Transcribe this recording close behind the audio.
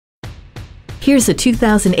Here's a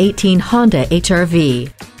 2018 Honda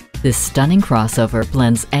HR-V. This stunning crossover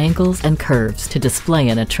blends angles and curves to display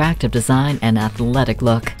an attractive design and athletic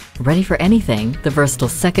look. Ready for anything, the versatile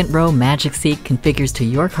second-row Magic Seat configures to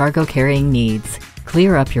your cargo carrying needs.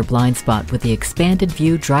 Clear up your blind spot with the expanded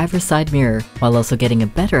view driver's side mirror, while also getting a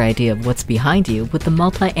better idea of what's behind you with the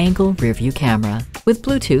multi-angle rearview camera. With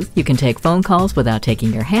Bluetooth, you can take phone calls without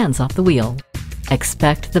taking your hands off the wheel.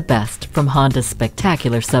 Expect the best from Honda's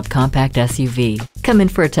spectacular subcompact SUV. Come in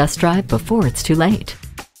for a test drive before it's too late.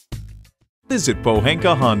 Visit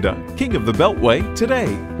Pohanka Honda, King of the Beltway,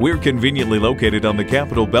 today. We're conveniently located on the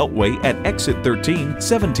Capitol Beltway at Exit 13,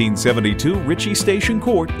 1772 Ritchie Station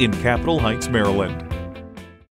Court in Capitol Heights, Maryland.